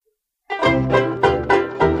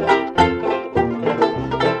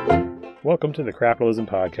Welcome to the Capitalism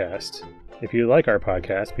Podcast. If you like our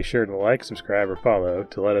podcast, be sure to like, subscribe, or follow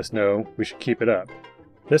to let us know we should keep it up.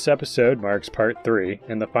 This episode marks part 3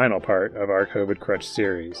 and the final part of our COVID crutch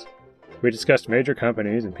series. We discussed major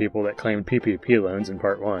companies and people that claimed PPP loans in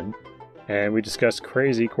part 1, and we discussed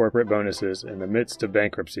crazy corporate bonuses in the midst of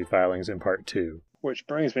bankruptcy filings in part 2. Which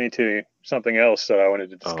brings me to something else that I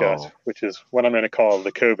wanted to discuss, which is what I'm going to call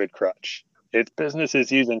the COVID crutch. It's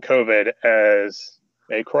businesses using COVID as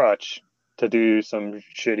a crutch to do some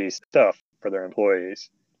shitty stuff for their employees.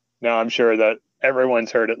 Now, I'm sure that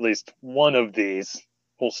everyone's heard at least one of these.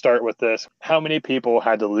 We'll start with this. How many people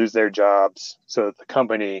had to lose their jobs so that the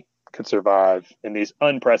company could survive in these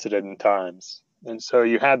unprecedented times? And so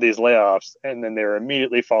you had these layoffs, and then they were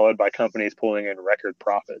immediately followed by companies pulling in record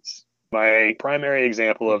profits. My primary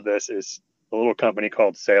example of this is a little company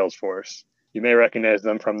called Salesforce. You may recognize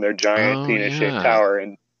them from their giant penis-shaped tower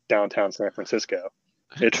in downtown San Francisco.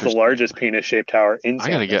 It's the largest penis-shaped tower in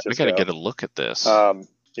San Francisco. I gotta get a look at this.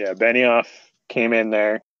 Benioff came in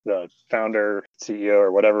there, the founder, CEO,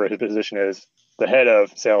 or whatever his position is. The head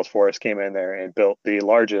of Salesforce came in there and built the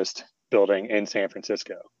largest building in San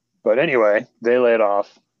Francisco. But anyway, they laid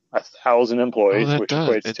off 1,000 employees, which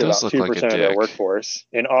equates to about 2% of their workforce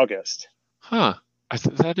in August. Huh.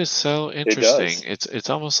 That is so interesting. It's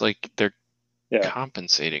almost like they're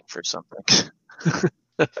compensating for something.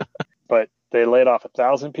 But they laid off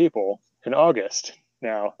 1,000 people in August.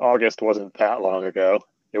 Now, August wasn't that long ago.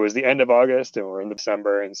 It was the end of August, and we're in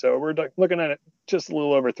December, and so we're looking at it just a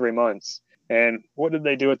little over 3 months. And what did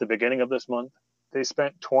they do at the beginning of this month? They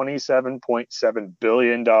spent $27.7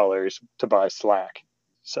 billion to buy Slack.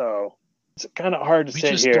 So it's kind of hard to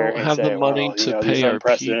sit here and say, these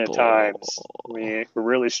unprecedented times, we're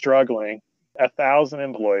really struggling. 1,000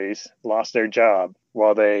 employees lost their job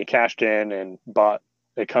while they cashed in and bought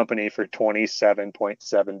a company for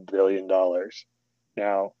 $27.7 billion.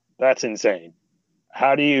 Now, that's insane.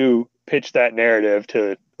 How do you pitch that narrative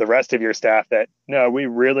to the rest of your staff that, no, we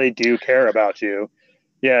really do care about you?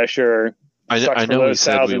 Yeah, sure. I know we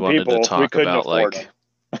said we wanted to talk about like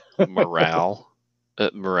morale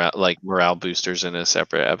boosters in a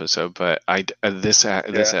separate episode, but this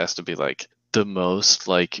has to be like the most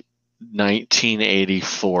like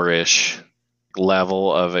 1984-ish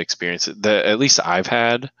level of experience that at least I've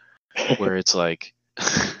had, where it's like,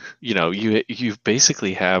 you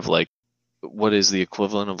basically have like what is the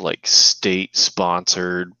equivalent of like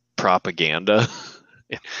state-sponsored propaganda,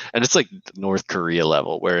 and it's like North Korea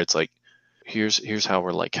level, where it's like, here's how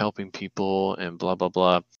we're like helping people and blah blah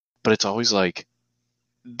blah, but it's always like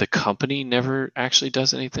the company never actually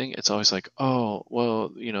does anything. It's always like, oh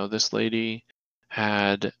well, this lady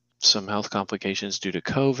had some health complications due to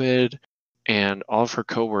COVID, and all of her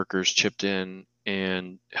coworkers chipped in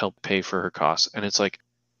and helped pay for her costs. And it's like,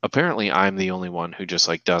 apparently I'm the only one who just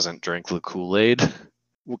like doesn't drink the Kool-Aid,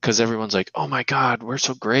 because everyone's like, oh my God, we're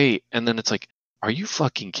so great. And then it's like, are you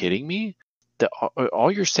fucking kidding me? That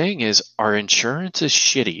all you're saying is our insurance is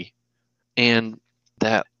shitty, and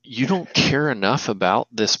that you don't care enough about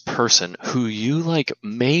this person who you like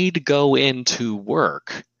made go into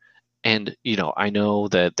work. And, I know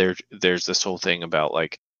that there's this whole thing about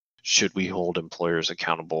like, should we hold employers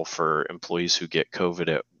accountable for employees who get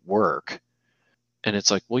COVID at work? And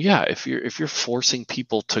it's like, well, yeah, if you're forcing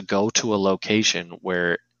people to go to a location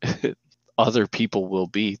where other people will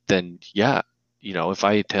be, then yeah, if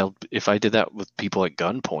I did that with people at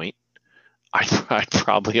gunpoint, I'd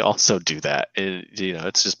probably also do that.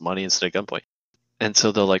 It's just money instead of gunpoint. And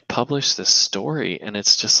so they'll like publish this story, and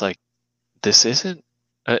it's just like, this isn't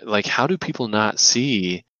like, how do people not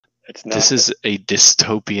see this is a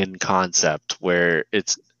dystopian concept where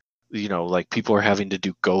it's, like people are having to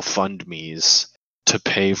do GoFundMes to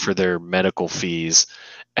pay for their medical fees,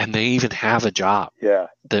 and they even have a job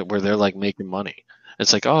where they're like making money.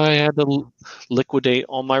 It's like, oh, I had to liquidate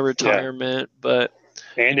all my retirement, but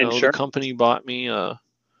the company bought me a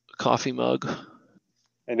coffee mug.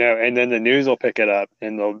 I know, and then the news will pick it up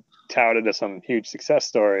and they'll tout it as some huge success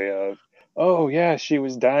story of, oh yeah, she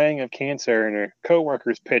was dying of cancer and her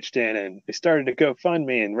coworkers pitched in and they started to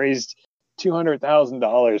GoFundMe and raised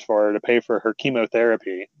 $200,000 for her to pay for her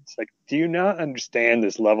chemotherapy. It's like, do you not understand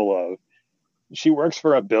this level of, she works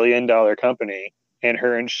for $1 billion company and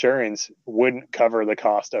her insurance wouldn't cover the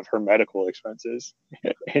cost of her medical expenses.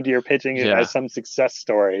 And you're pitching it as some success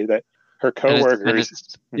story that her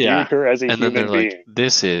coworkers view her as a human being. Like,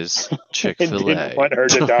 this is Chick-fil-A. Didn't want her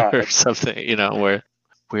to die. Or something, where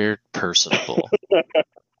we're personable.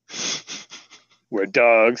 Where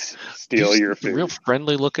dogs steal your food. Real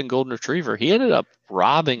friendly looking golden retriever. He ended up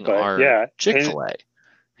robbing our Chick-fil-A.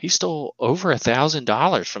 He stole over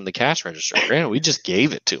 $1,000 from the cash register. Granted, we just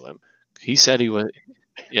gave it to him. He said he was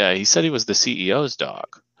the CEO's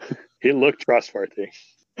dog. He looked trustworthy.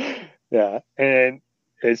 Yeah, and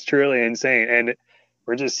it's truly insane. And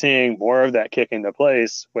we're just seeing more of that kick into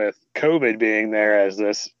place with COVID being there as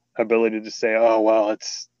this ability to say, oh, well,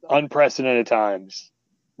 it's unprecedented times.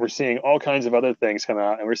 We're seeing all kinds of other things come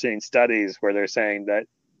out, and we're seeing studies where they're saying that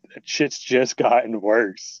shit's just gotten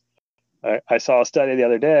worse. I saw a study the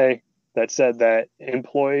other day that said that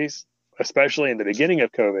employees, especially in the beginning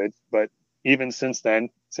of COVID, but even since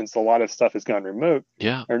then, since a lot of stuff has gone remote,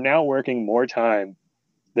 are now working more time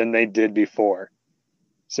than they did before.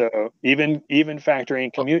 So even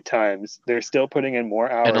factoring commute times, they're still putting in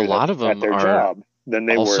more hours and a lot of them at their job than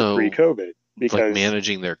they were pre-COVID. Because like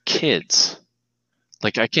managing their kids.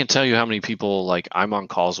 Like, I can't tell you how many people like I'm on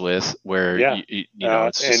calls with where, you know,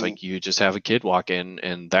 it's just like you just have a kid walk in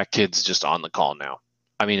and that kid's just on the call now.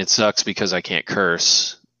 I mean, it sucks because I can't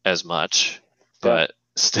curse as much, but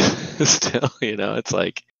still, you know, it's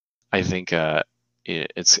like, I think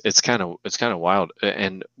it's kind of wild.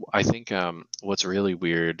 And I think what's really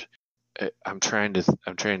weird, I'm trying to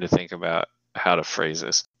think about how to phrase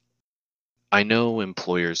this. I know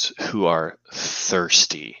employers who are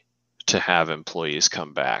thirsty to have employees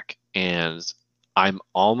come back, and I'm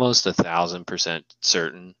almost 1,000%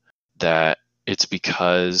 certain that it's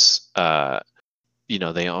because you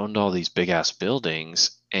know, they owned all these big ass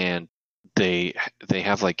buildings and they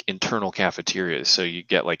have like internal cafeterias, so you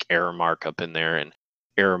get like Aramark up in there, and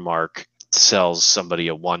Aramark sells somebody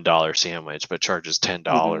a $1 sandwich but charges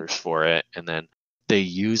 $10 for it, and then they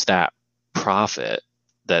use that profit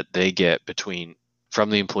that they get from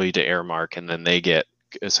the employee to Aramark, and then they get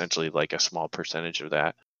essentially like a small percentage of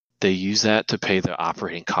that. They use that to pay the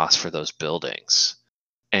operating costs for those buildings.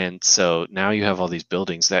 And so now you have all these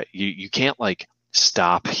buildings that you can't like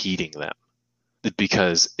stop heating them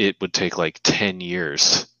because it would take like 10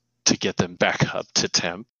 years to get them back up to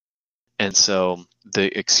temp. And so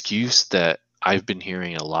the excuse that I've been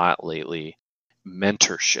hearing a lot lately,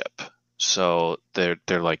 mentorship. So they're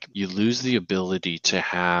like, you lose the ability to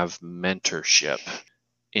have mentorship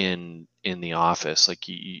in the office. Like,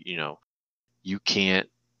 you know, you can't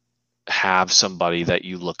have somebody that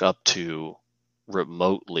you look up to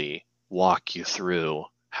remotely walk you through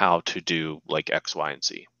how to do like X, Y, and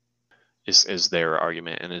Z is their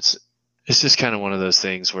argument. And it's just kind of one of those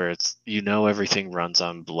things where it's, you know, everything runs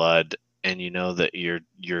on blood, and you know that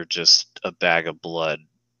you're just a bag of blood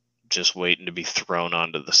just waiting to be thrown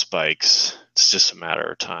onto the spikes. It's just a matter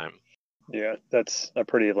of time. Yeah, that's a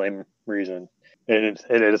pretty lame reason. It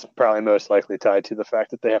is probably most likely tied to the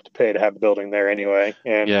fact that they have to pay to have the building there anyway.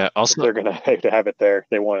 And also, if they're going to pay to have it there,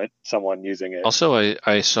 they want someone using it. Also,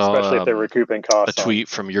 I saw especially if they're recouping costs. A tweet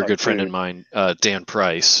from your good friend and mine, Dan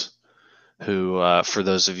Price, who, for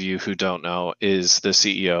those of you who don't know, is the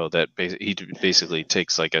CEO that he basically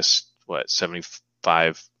takes like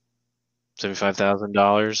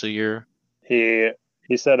 $75,000 a year. He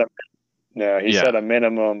said said a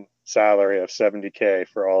minimum salary of $70K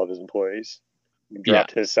for all of his employees. He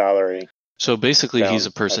dropped his salary. So basically, he's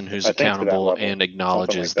a person who's accountable and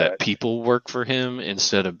acknowledges that people work for him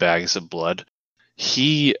instead of bags of blood.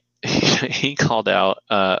 He called out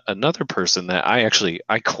another person that I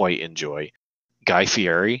quite enjoy, Guy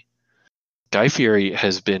Fieri. Guy Fieri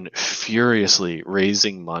has been furiously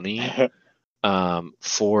raising money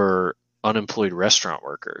for unemployed restaurant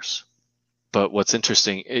workers. But what's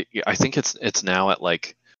interesting, I think it's now at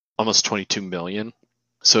like almost 22 million.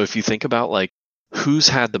 So if you think about like who's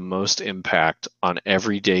had the most impact on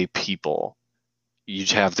everyday people, you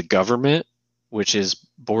have the government, which is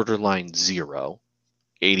borderline zero,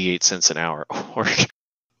 88 cents an hour,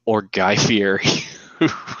 or Guy Fieri.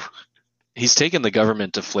 He's taken the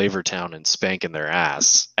government to Flavortown and spanking their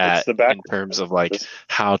ass in terms of like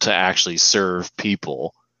how to actually serve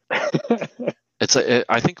people.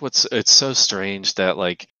 I think it's so strange that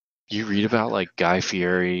like you read about like Guy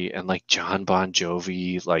Fieri and like John Bon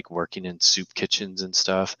Jovi like working in soup kitchens and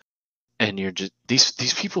stuff, and you're just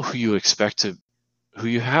these people who you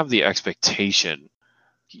have the expectation.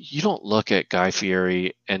 You don't look at Guy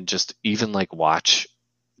Fieri and just even like watch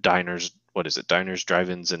Diners,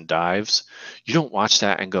 Drive-Ins, and Dives. You don't watch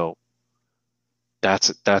that and go,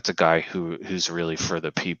 that's a guy who's really for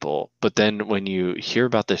the people. But then when you hear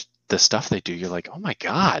about the stuff they do, you're like, oh my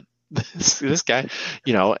God, this guy,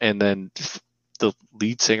 you know. And then the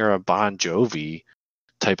lead singer of Bon Jovi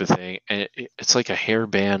type of thing, and it's like a hair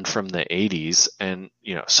band from the 80s, and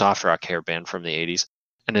you know, soft rock hair band from the 80s,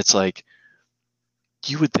 and it's like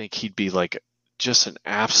you would think he'd be like just an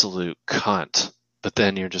absolute cunt but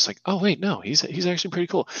then you're just like, oh wait, no, he's actually pretty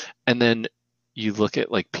cool. And then you look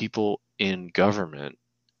at like people in government.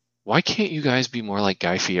 Why can't you guys be more like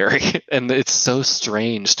Guy Fieri? And it's so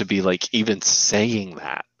strange to be like even saying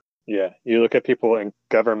that. Yeah, you look at people in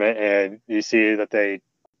government and you see that they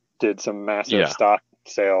did some massive Yeah. stock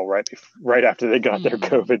sale right after they got their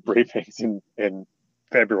COVID briefings in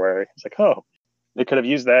February. It's like, oh, they could have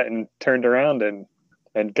used that and turned around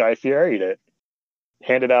and Guy Fieri'd it,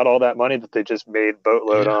 handed out all that money that they just made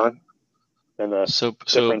boatload on, and the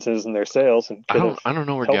differences in their sales. And I don't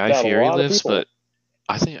know where Guy Fieri lives, but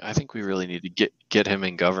I think we really need to get him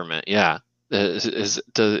in government. Yeah, is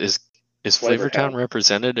Flavortown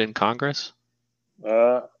represented in Congress?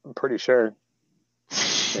 I'm pretty sure.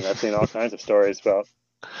 I mean, I've seen all kinds of stories about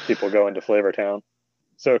people going to Flavortown.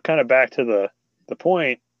 So kind of back to the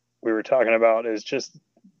point we were talking about is just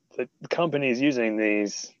the companies using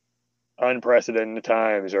these unprecedented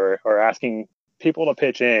times or asking people to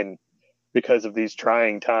pitch in because of these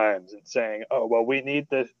trying times and saying, oh, well, we need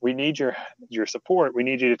your support. We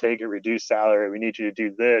need you to take a reduced salary. We need you to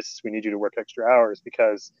do this. We need you to work extra hours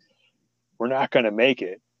because we're not going to make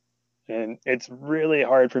it. And it's really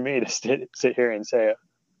hard for me to sit here and say,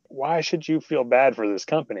 why should you feel bad for this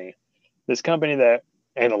company? This company that,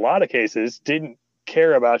 in a lot of cases, didn't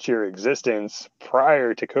care about your existence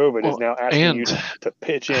prior to COVID is now asking you to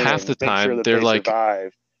pitch in half the time sure that they're they like,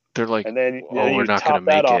 survive. They're like, and then, we're not going to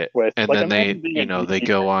make it. And like, then they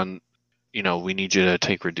go on, we need you to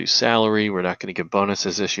take reduced salary. We're not going to give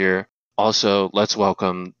bonuses this year. Also, let's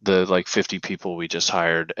welcome the like 50 people we just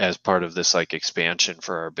hired as part of this like expansion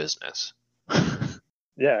for our business.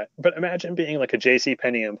 Yeah, but imagine being like a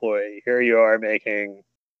JCPenney employee. Here you are making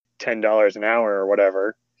 $10 an hour or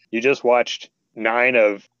whatever. You just watched 9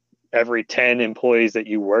 of every 10 employees that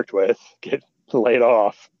you worked with get laid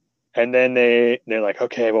off. And then they're like,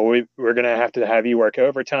 okay, well, we're going to have you work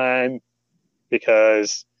overtime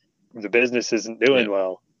because the business isn't doing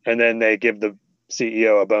well. And then they give the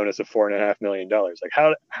CEO a bonus of $4.5 million.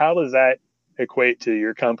 Like, how does that equate to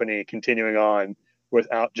your company continuing on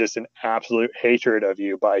without just an absolute hatred of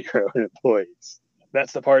you by your own employees?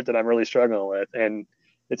 That's the part that I'm really struggling with. And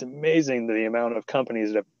it's amazing the amount of companies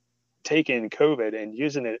that have taken COVID and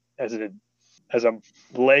using it as a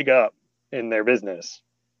leg up in their business.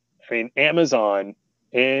 I mean, Amazon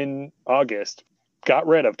in August got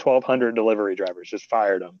rid of 1,200 delivery drivers, just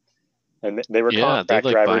fired them. And they were contract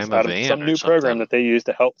drivers out of some new program that they used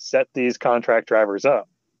to help set these contract drivers up.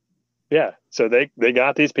 Yeah. So they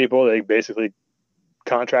got these people, they basically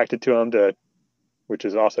contracted to them which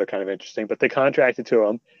is also kind of interesting, but they contracted to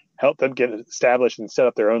them, helped them get established and set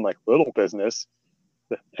up their own like little business,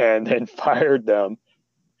 and then fired them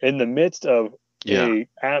in the midst of a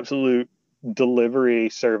absolute delivery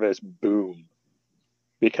service boom,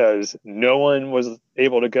 because no one was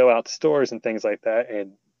able to go out to stores and things like that.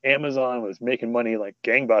 And Amazon was making money like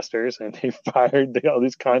gangbusters, and they fired all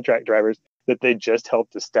these contract drivers that they just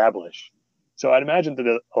helped establish. So I'd imagine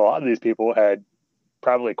that a lot of these people had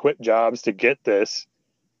probably quit jobs to get this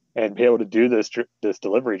and be able to do this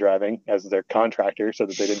delivery driving as their contractor so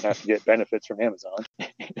that they didn't have to get benefits from Amazon.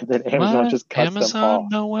 And then Amazon just cuts them off.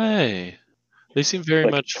 No way. They seem very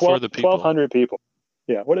much for the people. 1,200 people.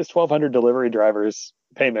 Yeah. What is 1,200 delivery drivers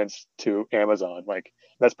payments to Amazon? Like,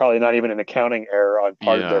 that's probably not even an accounting error on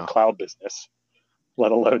part of their cloud business,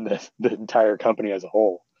 let alone the entire company as a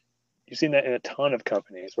whole. You've seen that in a ton of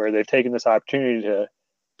companies where they've taken this opportunity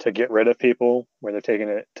to get rid of people, where they're taking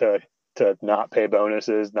it to not pay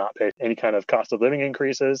bonuses, not pay any kind of cost of living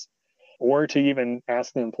increases, or to even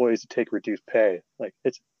ask the employees to take reduced pay. Like,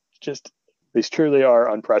 it's just, these truly are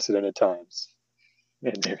unprecedented times.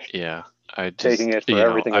 And they're taking it for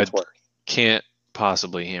everything it's worth. Can't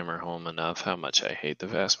possibly hammer home enough how much I hate the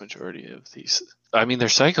vast majority of these. I mean, they're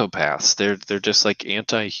psychopaths. They're just like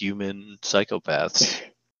anti-human psychopaths.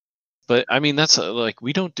 But I mean, that's like,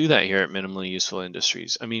 we don't do that here at Minimally Useful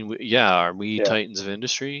Industries. I mean, are we titans of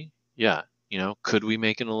industry? Yeah. Could we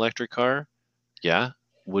make an electric car? Yeah.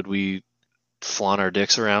 Would we flaunt our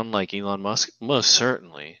dicks around like Elon Musk? Most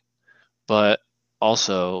certainly. But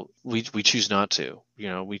also, we choose not to.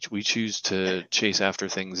 We choose to chase after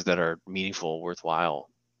things that are meaningful, worthwhile.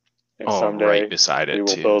 And right beside it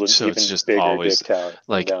too. So it's just always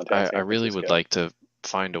like, I really would like to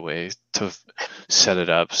find a way to set it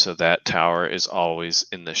up so that tower is always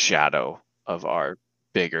in the shadow of our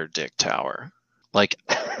bigger dick tower. Like,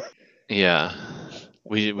 yeah,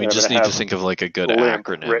 we just need to think of like a good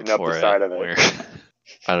acronym for it. Where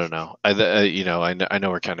I don't know. I know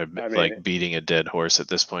we're kind of like beating a dead horse at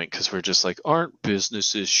this point, because we're just like, aren't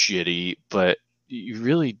businesses shitty? But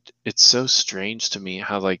it's so strange to me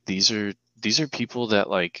how like these are these are people that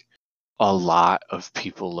like a lot of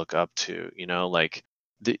people look up to, you know, like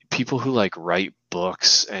the people who like write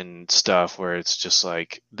books and stuff where it's just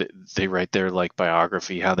like they write their like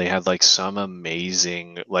biography, how they had like some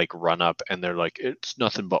amazing like run up and they're like, it's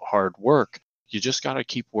nothing but hard work. You just got to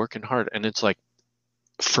keep working hard. And it's like,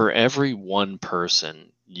 for every one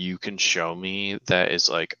person you can show me that is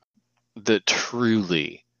like that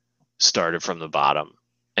truly started from the bottom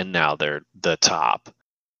and now they're the top,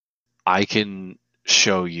 I can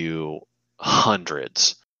show you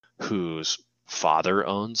hundreds whose father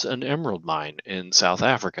owns an emerald mine in South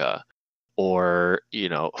Africa, or you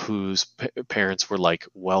know, whose parents were like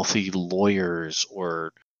wealthy lawyers,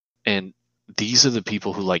 and these are the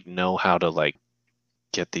people who like know how to like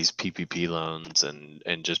get these PPP loans and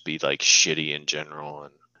just be like shitty in general.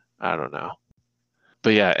 And I don't know,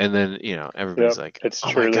 but yeah, and then you know everybody's like, it's oh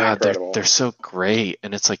my truly god, incredible. they're so great,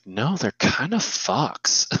 and it's like, no, they're kind of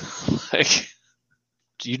fucks. Like,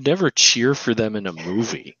 you never cheer for them in a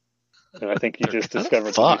movie. And I think you They're just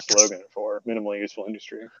kinda discovered the new fucks. slogan for Minimally Useful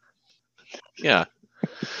Industry. Yeah.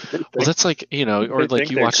 Well, that's like, you know, or they like think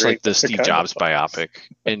you they're watch great, like the but they're Steve kind of Jobs fucks. biopic,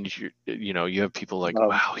 and you know, you have people like, Um,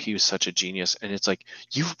 wow, he was such a genius, and it's like,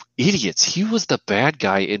 you idiots, he was the bad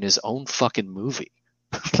guy in his own fucking movie.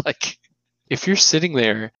 Like, if you're sitting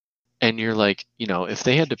there and you're like, you know, if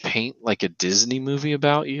they had to paint like a Disney movie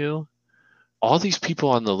about you, all these people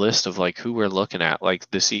on the list of like who we're looking at, like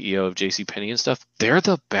the CEO of JCPenney and stuff, they're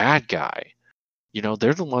the bad guy. You know,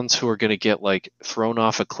 they're the ones who are going to get like thrown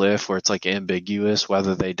off a cliff where it's like ambiguous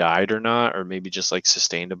whether they died or not, or maybe just like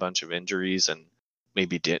sustained a bunch of injuries and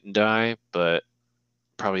maybe didn't die, but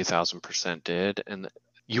probably 1,000% did. And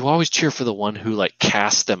you always cheer for the one who like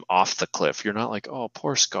cast them off the cliff. You're not like, oh,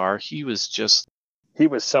 poor Scar. He was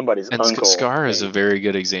somebody's and uncle. Scar is a very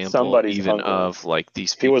good example, Somebody's even uncle. of like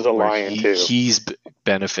these He people. was a where lion too. He's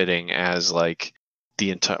benefiting as like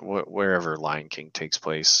the entire wherever Lion King takes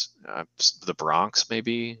place, the Bronx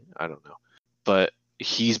maybe, I don't know, but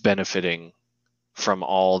he's benefiting from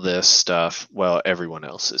all this stuff while everyone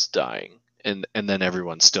else is dying, and then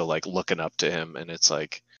everyone's still like looking up to him, and it's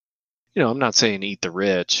like, you know, I'm not saying eat the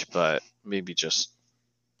rich, but maybe just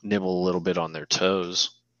nibble a little bit on their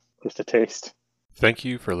toes. Just a taste. Thank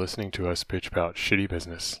you for listening to us bitch about shitty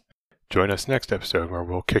business. Join us next episode where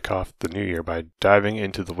we'll kick off the new year by diving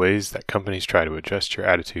into the ways that companies try to adjust your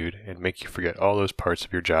attitude and make you forget all those parts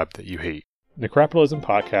of your job that you hate. The Necropitalism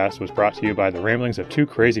Podcast was brought to you by the ramblings of two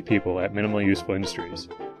crazy people at Minimally Useful Industries.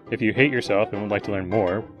 If you hate yourself and would like to learn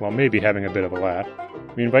more, while maybe having a bit of a laugh,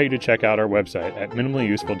 we invite you to check out our website at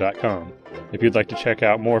minimallyuseful.com. If you'd like to check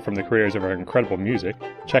out more from the creators of our incredible music,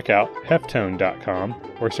 check out heftone.com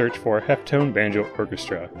or search for Heftone Banjo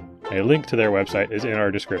Orchestra. A link to their website is in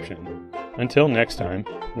our description. Until next time,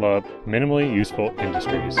 love Minimally Useful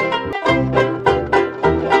Industries.